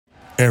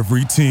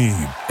Every team,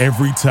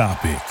 every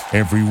topic,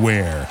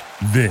 everywhere.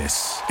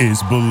 This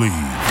is Believe.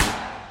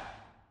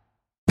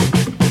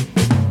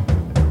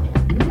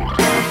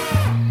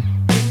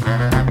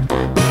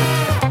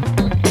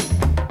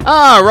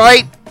 All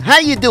right. How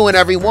you doing,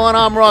 everyone?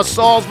 I'm Ross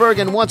Salzberg,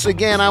 and once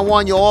again, I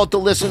want you all to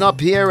listen up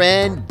here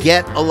and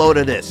get a load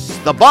of this.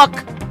 The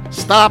buck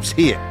stops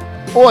here.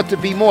 Or to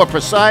be more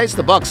precise,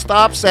 the buck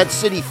stops at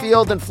Citi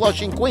Field in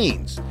Flushing,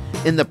 Queens,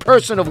 in the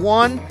person of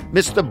one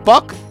Mr.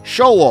 Buck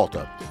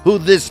Showalter, who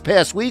this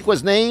past week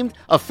was named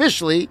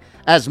officially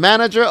as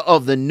manager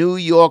of the New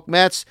York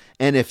Mets.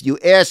 And if you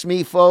ask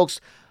me,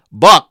 folks,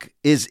 Buck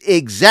is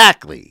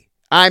exactly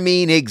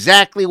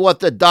what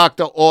the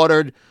doctor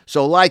ordered.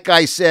 So like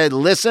I said,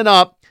 listen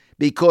up,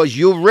 because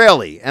you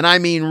really, and I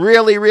mean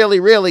really,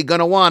 really going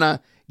to want to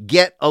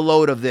get a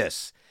load of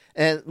this.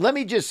 And let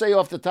me just say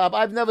off the top,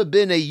 I haven't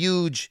been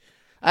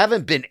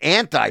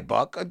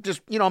anti-Buck.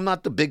 I'm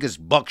not the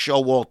biggest Buck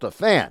Showalter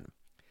fan.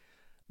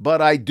 But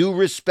I do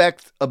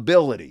respect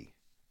ability.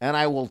 And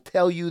I will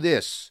tell you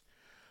this.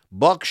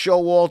 Buck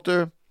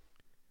Showalter,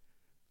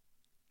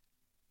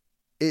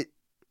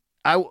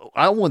 I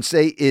wouldn't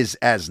say is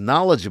as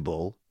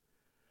knowledgeable.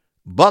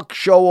 Buck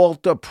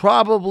Showalter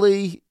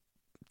probably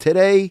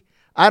today,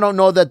 I don't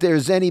know that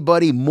there's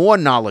anybody more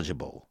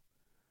knowledgeable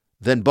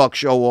than Buck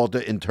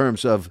Showalter in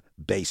terms of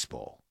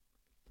baseball.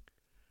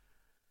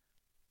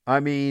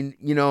 I mean,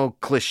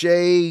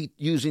 cliche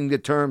using the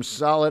term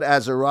solid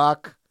as a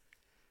rock.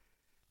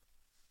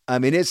 I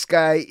mean, this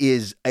guy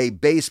is a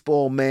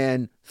baseball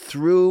man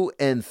through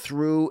and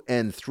through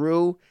and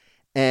through.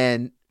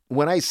 And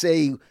when I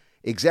say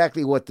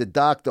exactly what the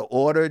doctor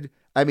ordered,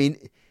 I mean,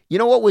 you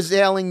know what was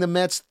ailing the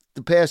Mets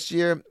the past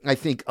year? I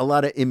think a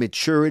lot of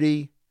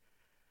immaturity.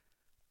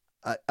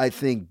 I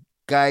think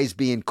guys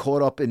being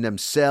caught up in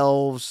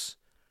themselves,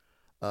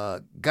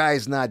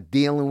 guys not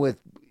dealing with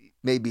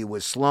maybe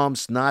with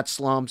slumps, not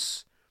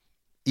slumps,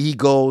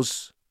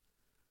 egos.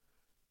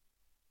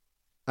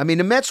 I mean,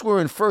 the Mets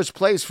were in first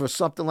place for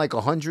something like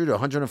 100 or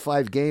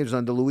 105 games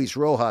under Luis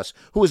Rojas,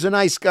 who was a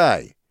nice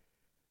guy.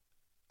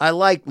 I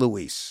like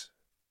Luis.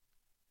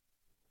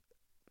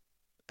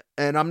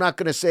 And I'm not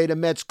going to say the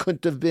Mets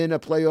couldn't have been a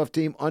playoff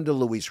team under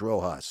Luis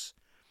Rojas.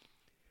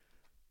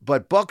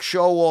 But Buck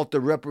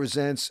Showalter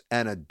represents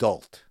an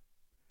adult.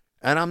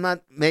 And I'm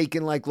not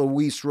making like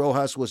Luis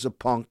Rojas was a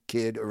punk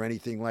kid or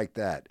anything like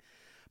that.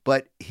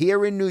 But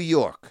here in New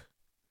York,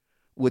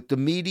 with the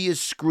media's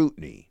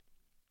scrutiny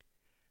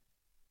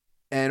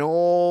and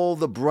all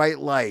the bright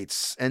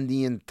lights and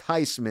the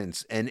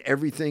enticements and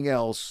everything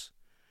else,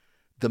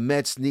 the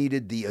Mets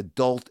needed the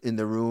adult in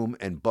the room,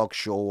 and Buck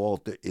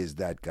Showalter is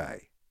that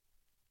guy.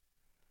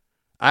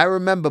 I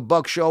remember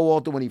Buck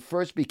Showalter when he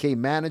first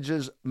became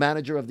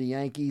manager of the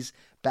Yankees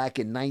back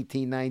in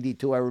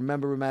 1992. I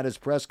remember him at his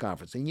press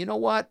conference. And you know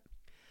what?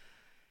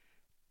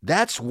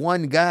 That's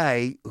one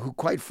guy who,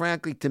 quite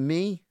frankly, to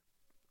me,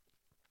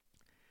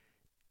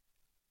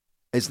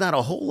 is not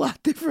a whole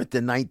lot different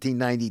than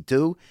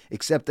 1992,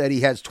 except that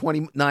he has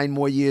 29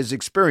 more years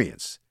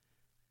experience,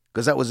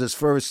 because that was his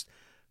first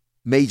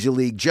major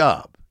league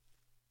job.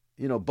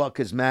 Buck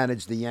has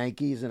managed the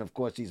Yankees, and of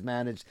course he's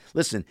managed.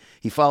 Listen,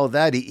 he followed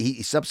that.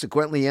 He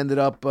subsequently ended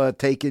up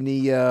taking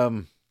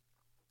the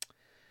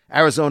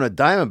Arizona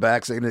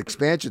Diamondbacks, an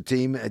expansion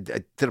team,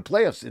 to the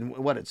playoffs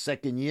in its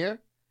second year.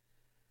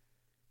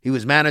 He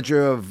was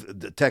manager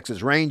of the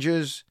Texas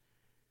Rangers.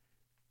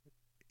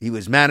 He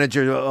was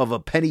manager of a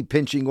penny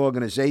pinching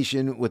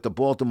organization with the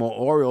Baltimore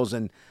Orioles,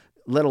 and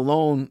let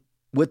alone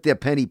with their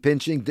penny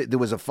pinching, there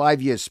was a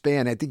 5-year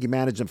span. I think he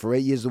managed them for 8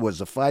 years. There was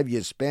a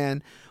 5-year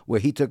span where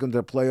he took them to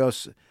the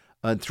playoffs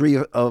on 3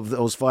 of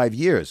those 5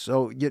 years.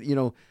 So,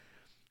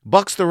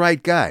 Buck's the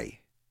right guy.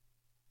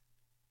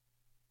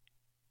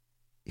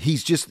 He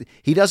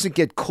doesn't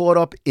get caught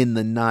up in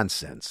the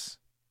nonsense.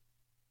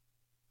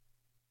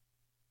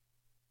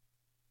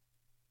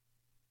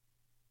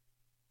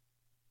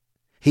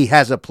 He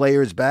has a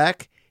player's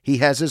back. He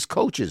has his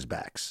coach's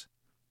backs.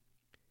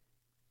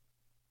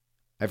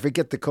 I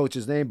forget the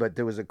coach's name, but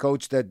there was a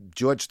coach that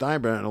George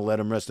Steinbrenner, let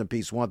him rest in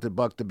peace, wanted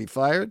Buck to be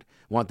fired,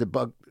 wanted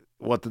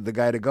the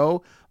guy to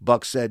go.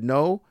 Buck said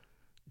no.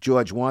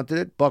 George wanted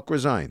it. Buck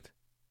resigned.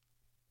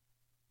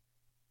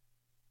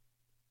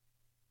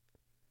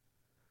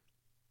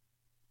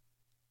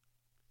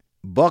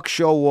 Buck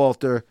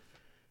Showalter,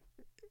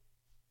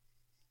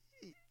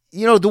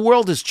 the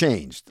world has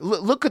changed.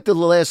 Look at the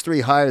last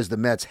 3 hires the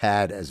Mets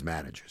had as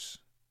managers.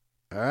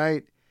 All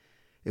right?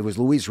 It was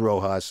Luis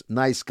Rojas,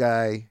 nice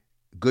guy,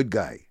 good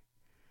guy.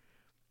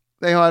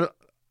 They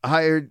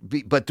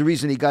hired, but the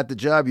reason he got the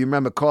job, you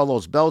remember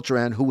Carlos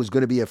Beltran, who was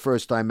going to be a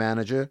first-time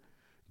manager,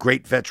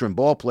 great veteran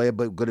ball player,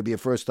 but going to be a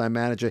first-time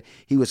manager.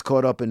 He was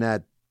caught up in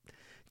that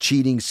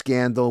cheating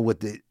scandal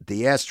with the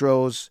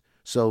Astros,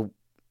 so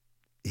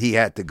he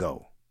had to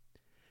go.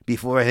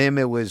 Before him,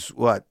 it was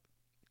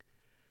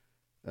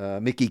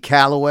Mickey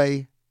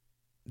Callaway.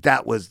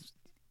 That was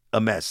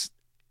a mess.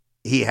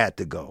 He had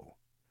to go.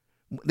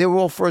 They were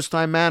all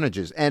first-time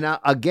managers. And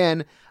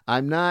again,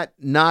 I'm not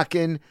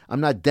knocking,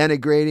 I'm not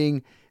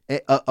denigrating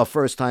a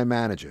first-time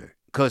manager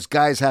because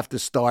guys have to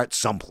start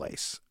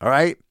someplace, all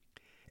right?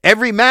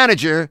 Every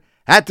manager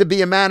had to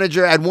be a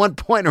manager at one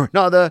point or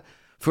another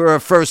for a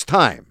first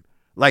time,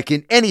 like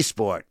in any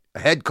sport, a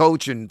head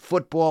coach in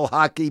football,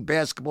 hockey,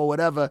 basketball,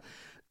 whatever.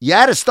 You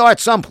had to start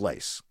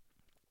someplace.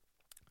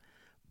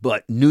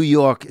 But New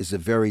York is a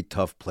very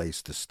tough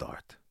place to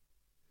start.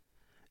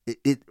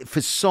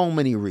 For so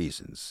many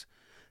reasons.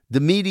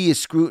 The media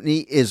scrutiny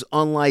is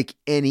unlike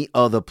any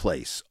other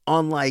place.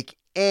 Unlike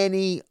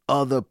any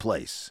other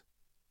place.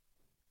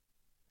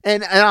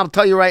 And I'll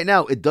tell you right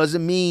now, it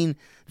doesn't mean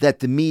that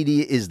the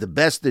media is the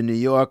best in New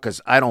York,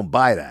 because I don't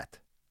buy that.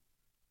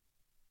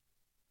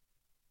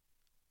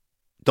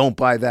 Don't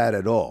buy that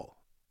at all.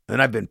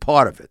 And I've been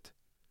part of it.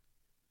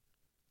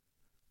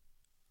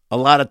 A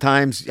lot of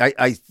times,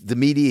 the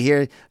media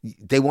here,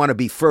 they want to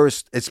be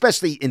first,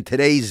 especially in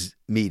today's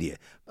media.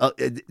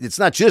 It's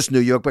not just New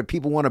York, but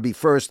people want to be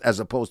first as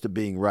opposed to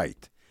being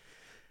right.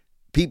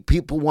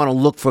 People want to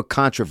look for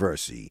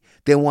controversy.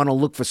 They want to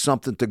look for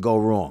something to go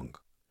wrong.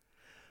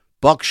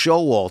 Buck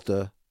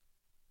Showalter,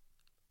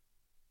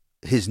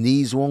 his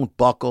knees won't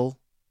buckle.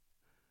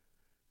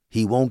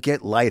 He won't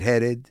get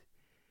lightheaded.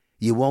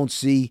 You won't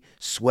see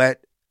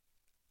sweat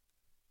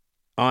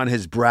on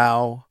his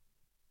brow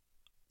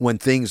when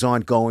things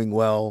aren't going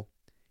well.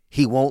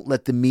 He won't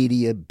let the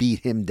media beat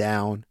him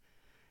down.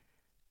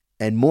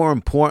 And more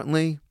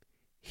importantly,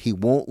 he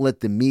won't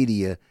let the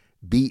media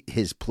beat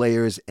his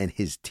players and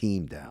his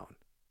team down.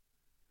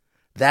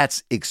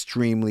 That's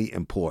extremely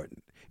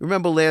important.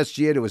 Remember last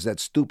year there was that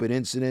stupid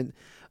incident,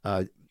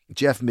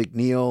 Jeff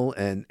McNeil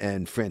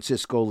and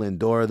Francisco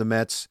Lindor of the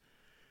Mets.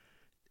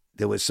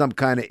 There was some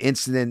kind of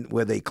incident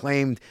where they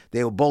claimed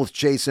they were both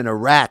chasing a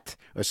rat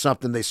or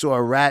something. They saw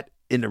a rat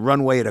in the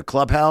runway at a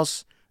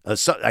clubhouse.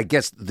 I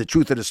guess the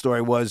truth of the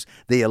story was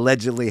they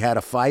allegedly had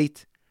a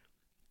fight.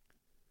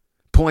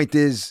 Point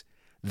is,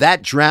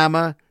 that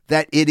drama,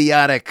 that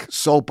idiotic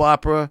soap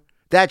opera,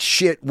 that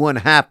shit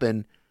wouldn't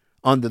happen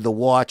under the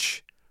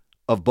watch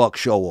of Buck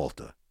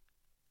Showalter.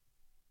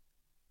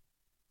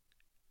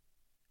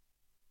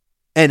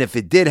 And if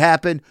it did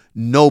happen,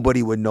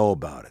 nobody would know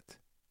about it.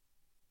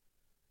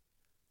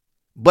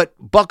 But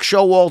Buck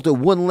Showalter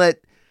wouldn't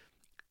let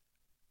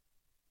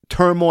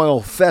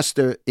turmoil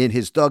fester in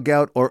his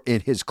dugout or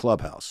in his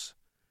clubhouse.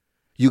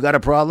 You got a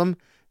problem?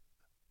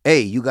 A,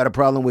 you got a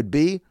problem with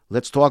B?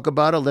 Let's talk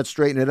about it. Let's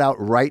straighten it out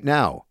right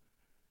now.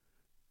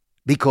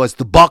 Because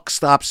the buck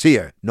stops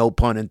here. No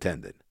pun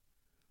intended.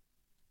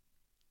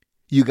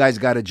 You guys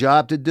got a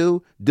job to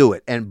do? Do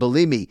it. And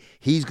believe me,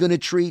 he's going to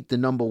treat the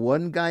number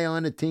one guy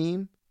on the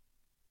team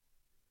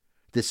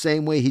the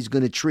same way he's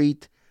going to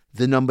treat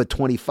the number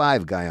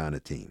 25 guy on the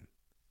team.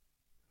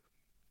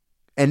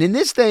 And in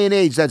this day and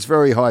age, that's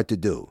very hard to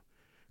do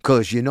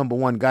because your number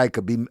one guy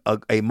could be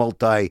a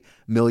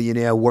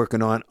multi-millionaire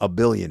working on a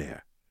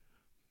billionaire.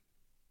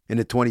 And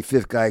the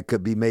 25th guy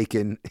could be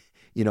making,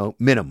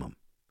 minimum.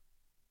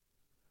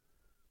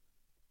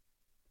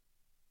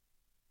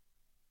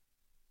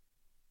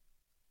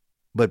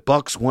 But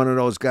Buck's one of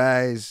those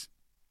guys,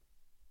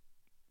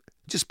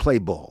 just play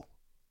ball.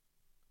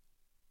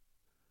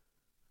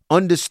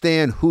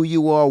 Understand who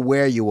you are,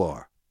 where you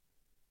are.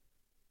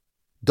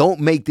 Don't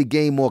make the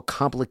game more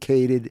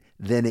complicated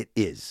than it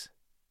is.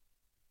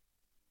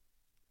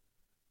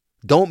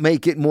 Don't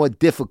make it more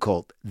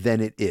difficult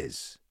than it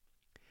is.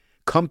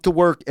 Come to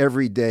work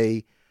every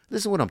day.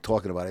 Listen to what I'm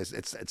talking about.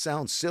 It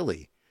sounds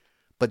silly,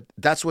 but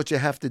that's what you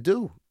have to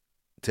do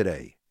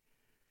today.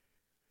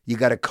 You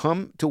got to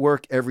come to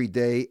work every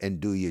day and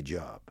do your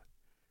job.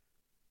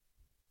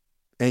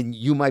 And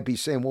you might be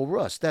saying, well,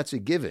 Russ, that's a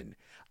given.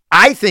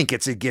 I think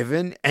it's a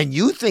given, and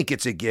you think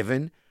it's a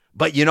given,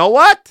 but you know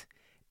what?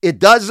 It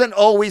doesn't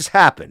always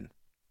happen.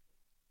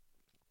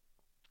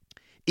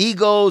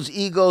 Egos,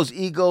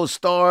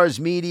 stars,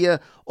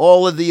 media,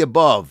 all of the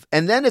above.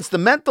 And then it's the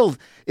mental,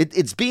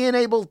 it's being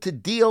able to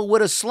deal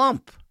with a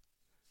slump.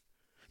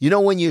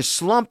 When you're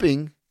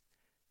slumping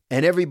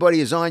and everybody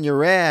is on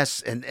your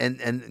ass and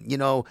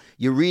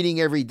you're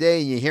reading every day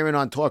and you're hearing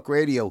on talk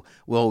radio,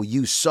 well,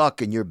 you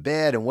suck and you're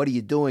bad and what are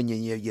you doing?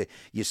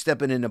 You're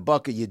stepping in the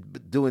bucket, you're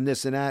doing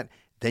this and that.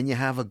 Then you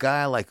have a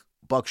guy like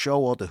Buck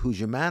Showalter who's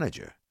your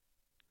manager,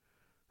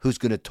 who's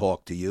going to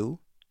talk to you,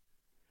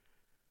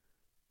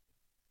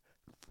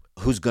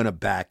 who's going to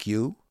back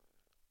you,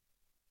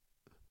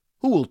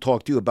 who will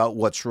talk to you about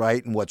what's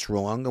right and what's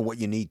wrong and what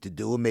you need to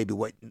do and maybe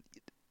what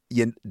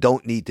you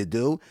don't need to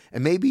do,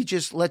 and maybe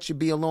just let you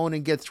be alone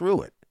and get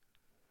through it.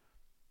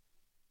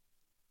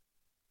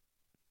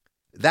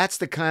 That's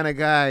the kind of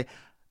guy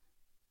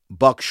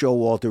Buck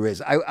Showalter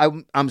is.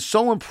 I'm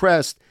so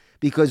impressed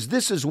because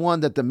this is one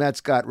that the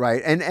Mets got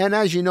right. And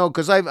as you know,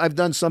 because I've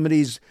done some of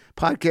these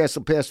podcasts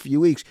the past few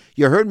weeks,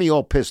 you heard me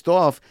all pissed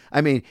off. I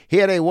mean,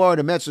 here they were,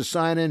 the Mets are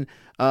signing,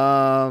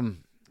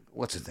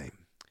 what's his name?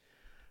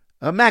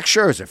 Max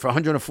Scherzer for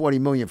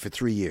 $140 million for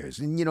 3 years.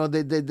 And,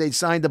 they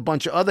signed a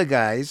bunch of other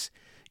guys.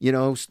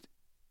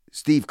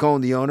 Steve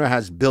Cohen, the owner,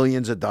 has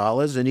billions of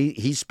dollars, and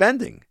he's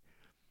spending.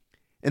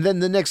 And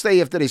then the next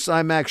day after they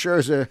signed Max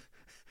Scherzer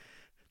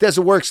there's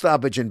a work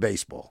stoppage in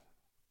baseball.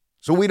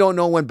 So we don't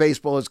know when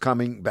baseball is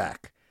coming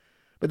back.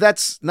 But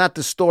that's not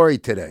the story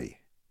today.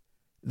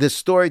 The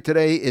story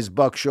today is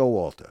Buck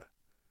Showalter.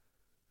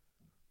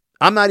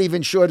 I'm not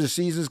even sure the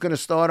season's going to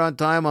start on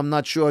time. I'm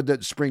not sure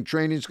that spring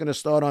training is going to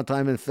start on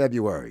time in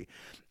February.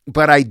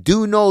 But I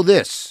do know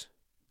this.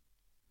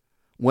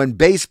 When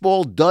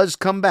baseball does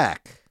come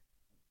back,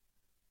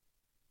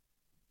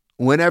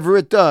 whenever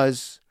it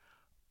does,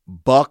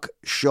 Buck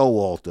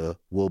Showalter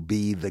will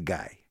be the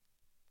guy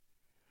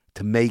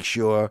to make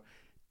sure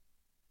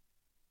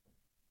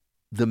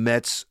the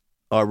Mets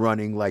are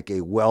running like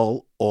a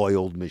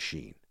well-oiled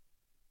machine.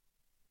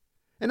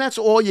 And that's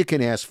all you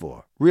can ask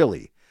for,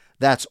 really.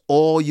 That's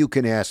all you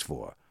can ask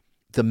for.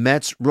 The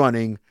Mets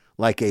running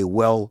like a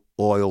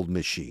well-oiled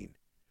machine.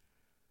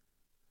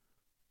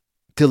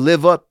 To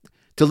live up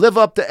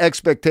to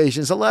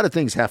expectations, a lot of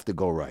things have to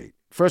go right.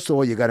 First of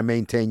all, you got to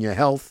maintain your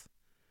health.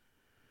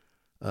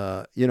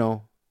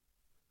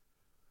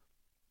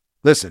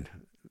 Listen,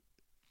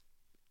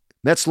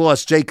 Mets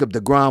lost Jacob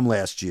deGrom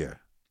last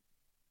year.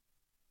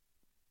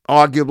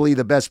 Arguably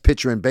the best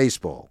pitcher in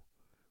baseball.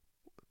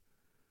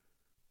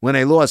 When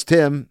they lost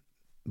him,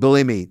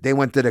 believe me, they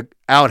went to the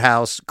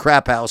outhouse,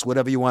 crap house,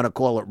 whatever you want to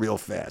call it, real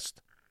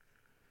fast.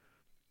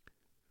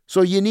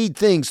 So you need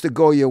things to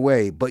go your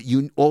way, but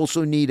you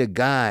also need a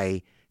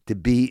guy to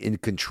be in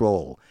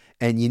control.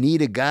 And you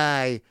need a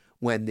guy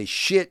when the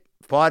shit,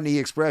 pardon the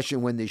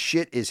expression, when the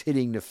shit is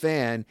hitting the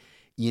fan,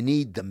 you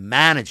need the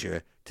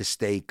manager to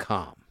stay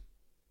calm.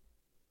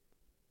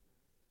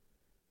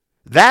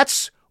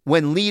 That's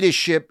when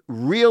leadership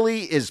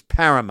really is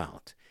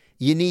paramount.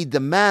 You need the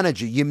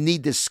manager, you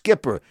need the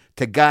skipper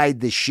to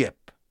guide the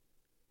ship.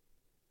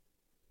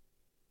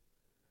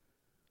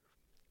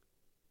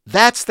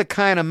 That's the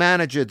kind of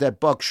manager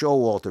that Buck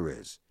Showalter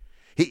is.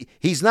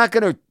 He's not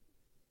going to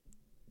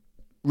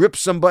rip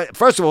somebody.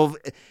 First of all,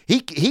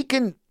 he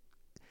can,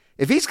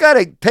 if he's got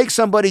to take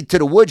somebody to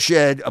the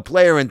woodshed, a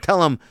player, and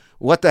tell him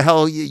what the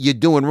hell you're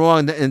doing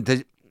wrong and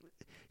to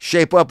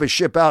shape up and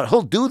ship out,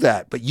 he'll do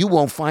that, but you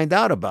won't find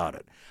out about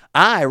it.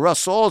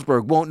 Russ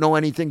Salzberg, won't know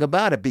anything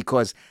about it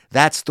because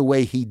that's the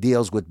way he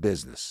deals with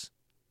business.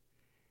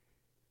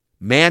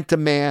 Man to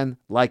man,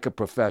 like a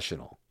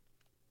professional.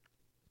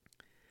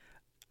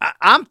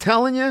 I'm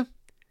telling you,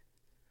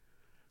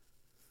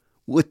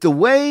 with the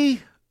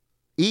way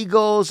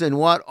Eagles and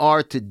what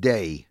are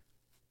today,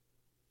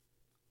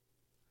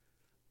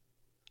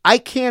 I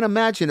can't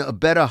imagine a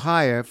better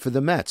hire for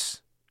the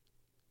Mets.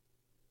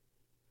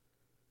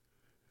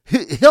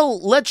 He'll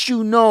let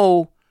you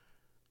know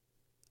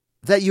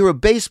that you're a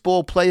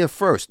baseball player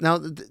first.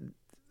 Now,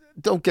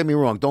 don't get me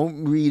wrong.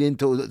 Don't read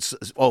into,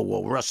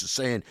 Russ is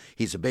saying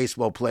he's a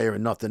baseball player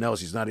and nothing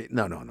else. He's not.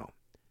 No.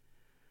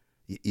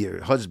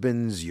 Your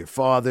husbands, your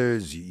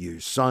fathers, your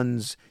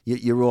sons,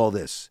 you're all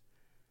this.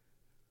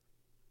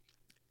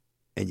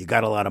 And you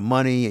got a lot of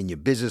money and you're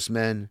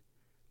businessmen,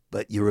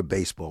 but you're a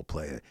baseball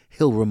player.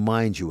 He'll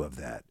remind you of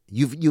that.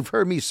 You've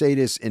heard me say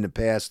this in the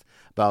past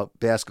about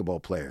basketball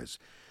players.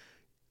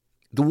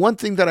 The one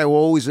thing that I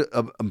always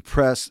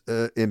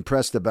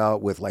impressed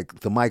about with like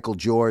the Michael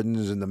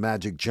Jordans and the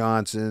Magic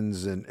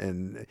Johnsons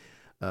and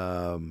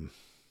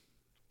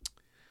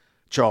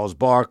Charles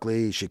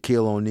Barkley,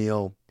 Shaquille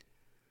O'Neal,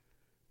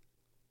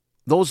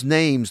 those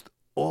names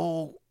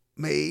all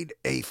made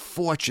a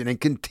fortune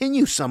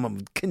and some of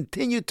them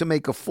continue to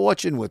make a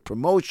fortune with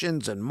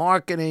promotions and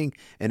marketing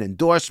and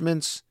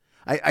endorsements.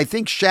 I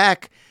think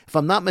Shaq, if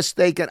I'm not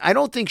mistaken, I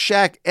don't think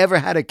Shaq ever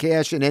had to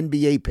cash an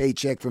NBA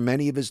paycheck from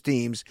any of his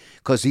teams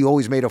because he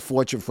always made a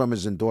fortune from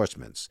his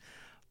endorsements.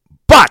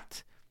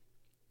 But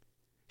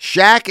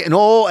Shaq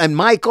and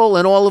Michael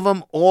and all of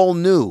them all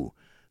knew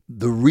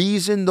the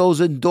reason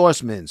those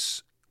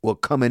endorsements were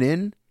coming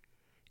in,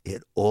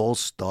 it all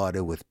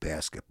started with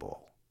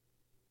basketball.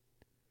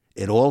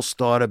 It all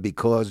started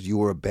because you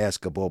were a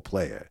basketball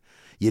player.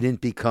 You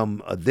didn't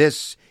become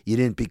this. You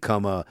didn't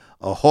become a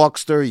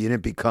hawkster. You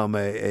didn't become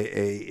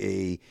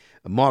a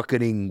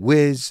marketing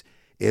whiz.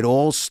 It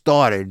all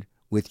started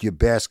with your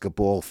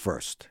basketball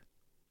first.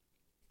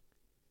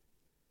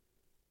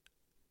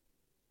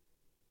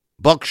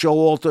 Buck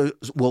Showalter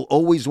will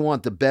always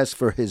want the best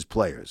for his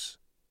players.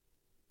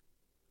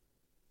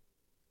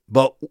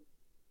 But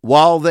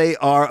while they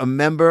are a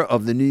member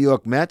of the New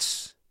York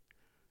Mets,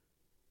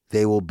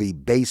 they will be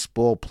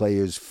baseball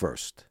players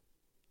first.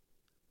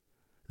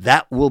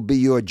 That will be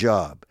your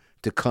job,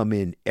 to come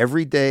in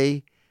every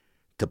day,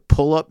 to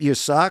pull up your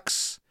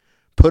socks,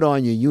 put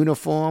on your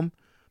uniform,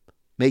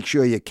 make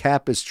sure your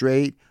cap is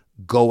straight,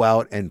 go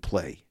out and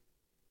play,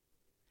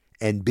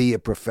 and be a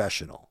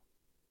professional.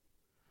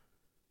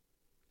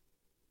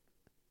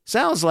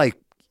 Sounds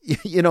like,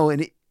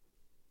 an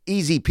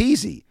easy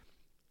peasy.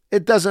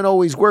 It doesn't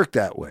always work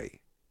that way.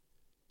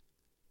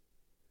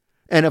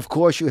 And, of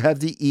course, you have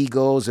the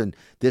egos, and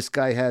this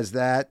guy has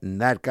that, and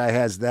that guy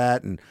has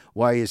that, and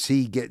why is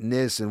he getting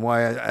this, and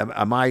why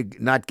am I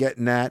not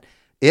getting that?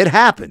 It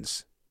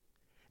happens.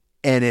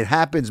 And it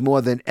happens more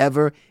than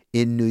ever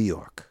in New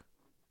York.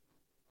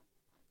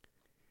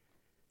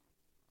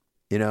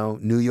 You know,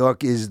 New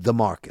York is the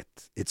market.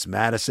 It's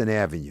Madison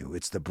Avenue.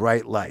 It's the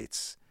bright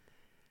lights.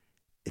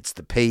 It's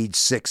the page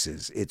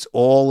sixes. It's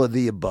all of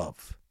the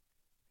above.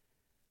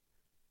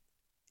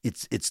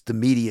 It's the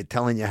media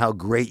telling you how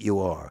great you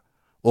are,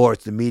 or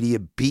it's the media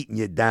beating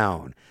you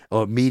down,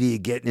 or media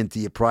getting into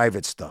your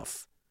private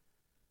stuff.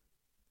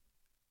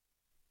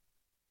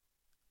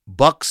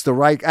 Buck's the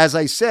right, as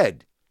I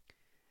said,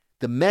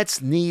 the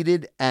Mets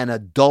needed an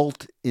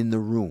adult in the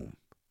room.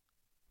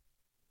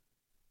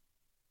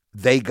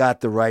 They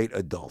got the right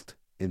adult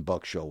in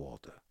Buck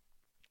Showalter.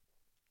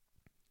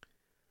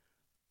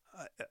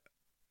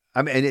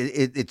 I mean,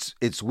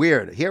 it's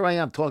weird. Here I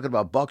am talking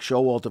about Buck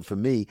Showalter. For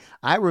me,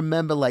 I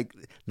remember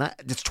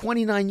it's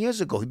 29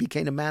 years ago he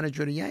became the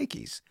manager of the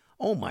Yankees.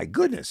 Oh my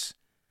goodness!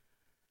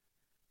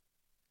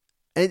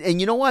 And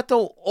you know what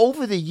though?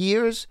 Over the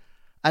years,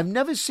 I've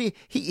never seen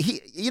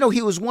he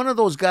was one of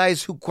those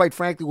guys who, quite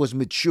frankly, was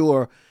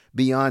mature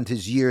beyond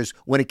his years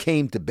when it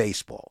came to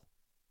baseball.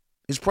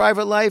 His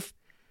private life,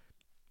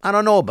 I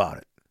don't know about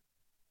it.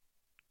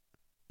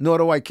 Nor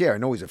do I care. I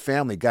know he's a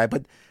family guy,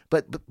 but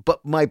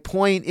my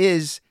point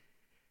is,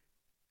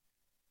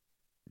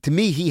 to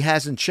me, he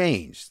hasn't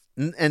changed,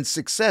 and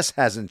success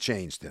hasn't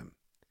changed him.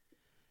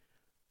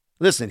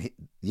 Listen, the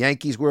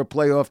Yankees were a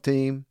playoff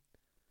team.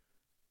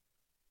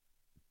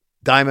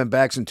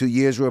 Diamondbacks in 2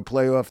 years were a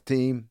playoff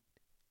team.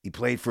 He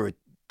played for a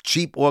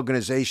cheap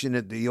organization,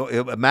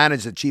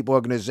 managed a cheap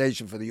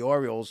organization for the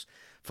Orioles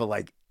for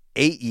like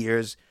 8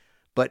 years,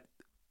 but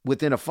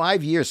within a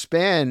 5-year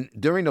span,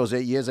 during those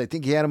 8 years, I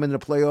think he had him in the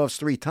playoffs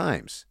 3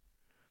 times.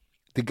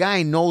 The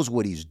guy knows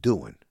what he's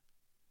doing.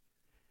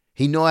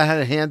 He knew how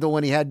to handle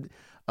when he had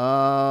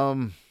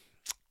A-Rod,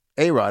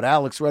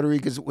 Alex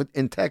Rodriguez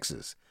in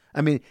Texas.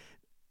 I mean,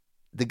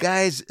 the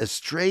guy's as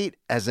straight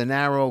as an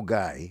arrow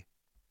guy.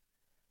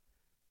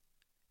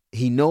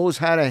 He knows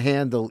how to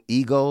handle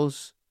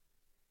egos.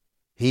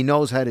 He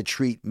knows how to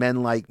treat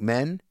men like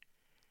men.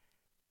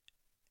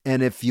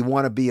 And if you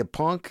want to be a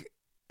punk,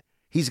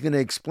 he's going to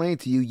explain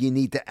to you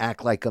need to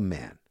act like a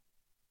man.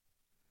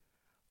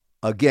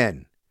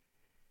 Again,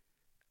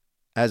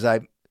 as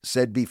I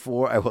said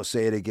before, I will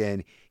say it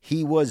again.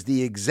 He was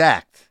the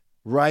exact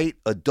right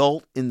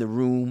adult in the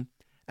room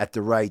at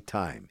the right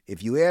time.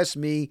 If you ask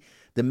me,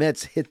 the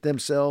Mets hit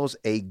themselves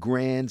a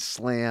grand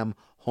slam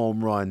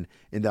home run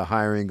in the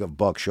hiring of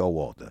Buck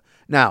Showalter.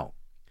 Now,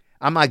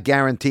 I'm not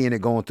guaranteeing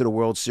it going to the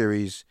World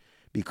Series,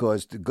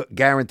 because to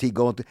guarantee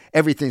going to,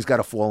 everything's got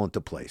to fall into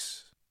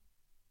place.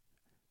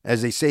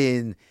 As they say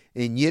in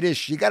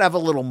Yiddish, you got to have a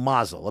little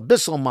mazel, a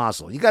bissel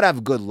mazel. You got to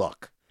have good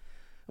luck.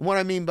 And what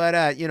I mean by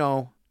that, you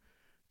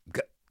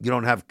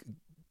don't have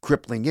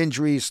crippling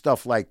injuries,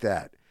 stuff like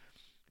that.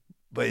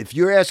 But if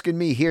you're asking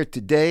me here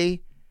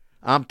today,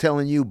 I'm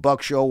telling you,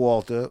 Buck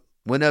Showalter,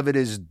 whenever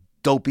this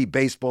dopey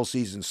baseball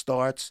season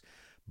starts,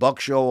 Buck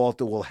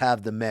Showalter will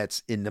have the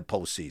Mets in the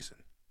postseason.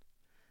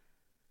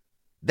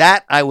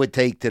 That I would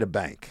take to the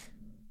bank.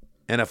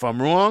 And if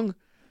I'm wrong,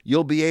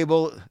 you'll be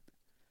able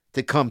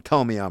to come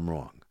tell me I'm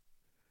wrong.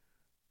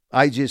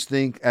 I just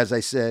think, as I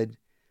said,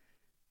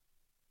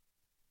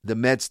 the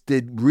Mets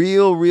did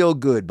real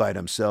good by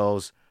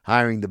themselves,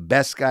 hiring the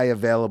best guy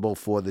available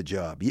for the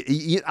job.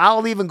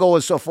 I'll even go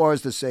so far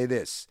as to say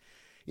this.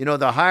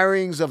 The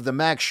hirings of the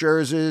Max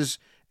Scherzers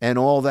and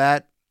all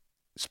that,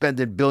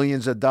 spending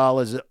billions of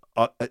dollars,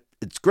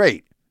 it's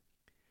great.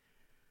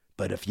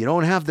 But if you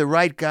don't have the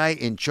right guy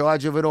in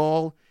charge of it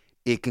all,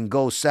 it can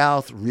go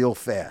south real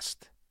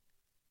fast.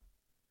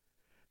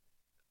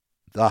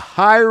 The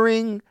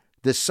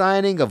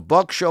signing of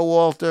Buck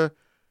Showalter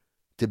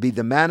to be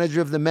the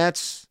manager of the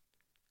Mets,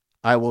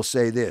 I will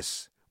say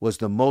this, was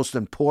the most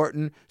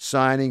important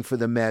signing for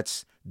the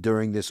Mets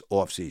during this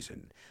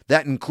offseason.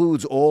 That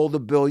includes all the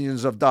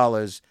billions of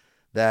dollars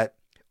that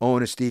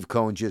owner Steve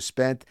Cohen just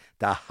spent.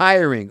 The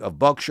hiring of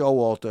Buck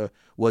Showalter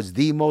was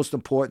the most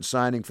important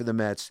signing for the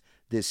Mets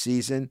this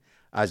season.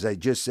 As I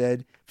just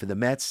said, for the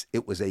Mets,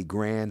 it was a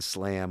grand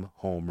slam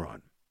home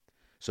run.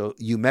 So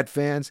you Met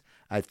fans,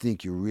 I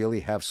think you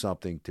really have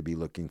something to be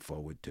looking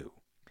forward to.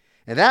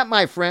 And that,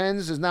 my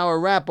friends, is now a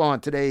wrap on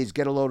today's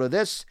Get a Load of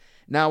This.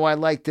 Now I'd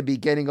like to be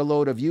getting a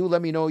load of you.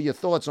 Let me know your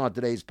thoughts on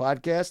today's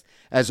podcast.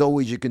 As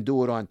always, you can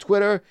do it on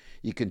Twitter.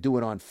 You can do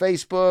it on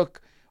Facebook.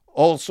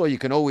 Also, you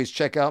can always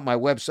check out my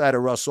website at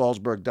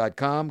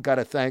russsalzberg.com. Got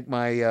to thank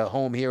my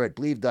home here at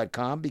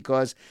Believe.com,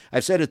 because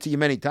I've said it to you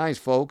many times,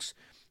 folks.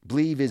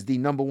 Believe is the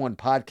 #1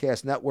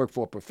 podcast network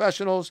for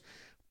professionals.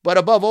 But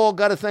above all,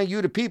 got to thank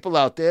you, the people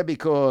out there,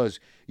 because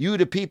you,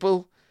 the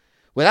people,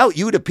 without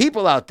you, the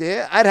people out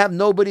there, I'd have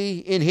nobody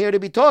in here to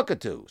be talking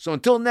to. So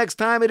until next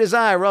time, it is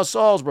I, Russ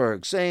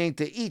Salzberg, saying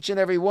to each and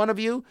every one of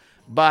you,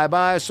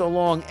 bye-bye, so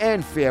long,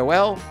 and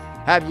farewell.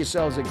 Have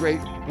yourselves a great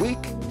week.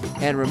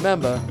 And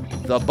remember,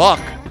 the buck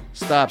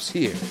stops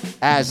here,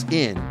 as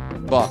in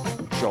Buck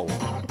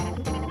Showalter.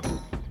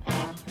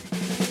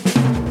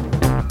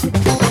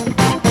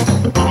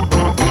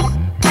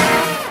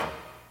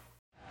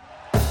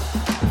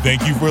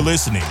 Thank you for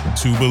listening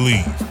to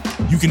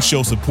Believe. You can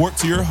show support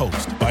to your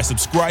host by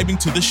subscribing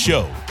to the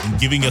show and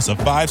giving us a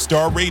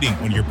 5-star rating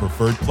on your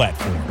preferred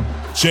platform.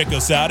 Check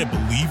us out at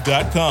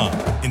Believe.com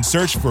and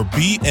search for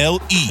BLEAV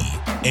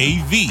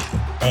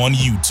on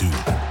YouTube.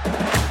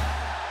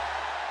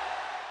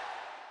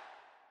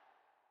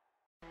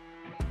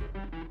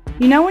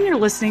 You know when you're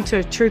listening to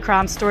a true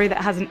crime story that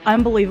has an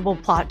unbelievable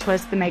plot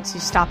twist that makes you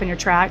stop in your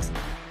tracks?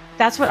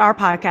 That's what our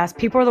podcast,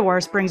 People Are the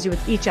Worst, brings you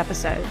with each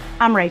episode.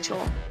 I'm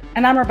Rachel.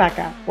 And I'm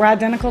Rebecca. We're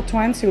identical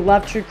twins who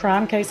love true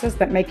crime cases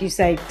that make you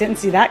say, didn't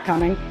see that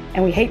coming,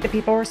 and we hate the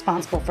people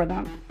responsible for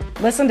them.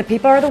 Listen to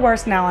People Are the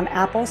Worst now on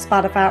Apple,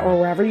 Spotify, or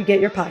wherever you get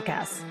your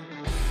podcasts.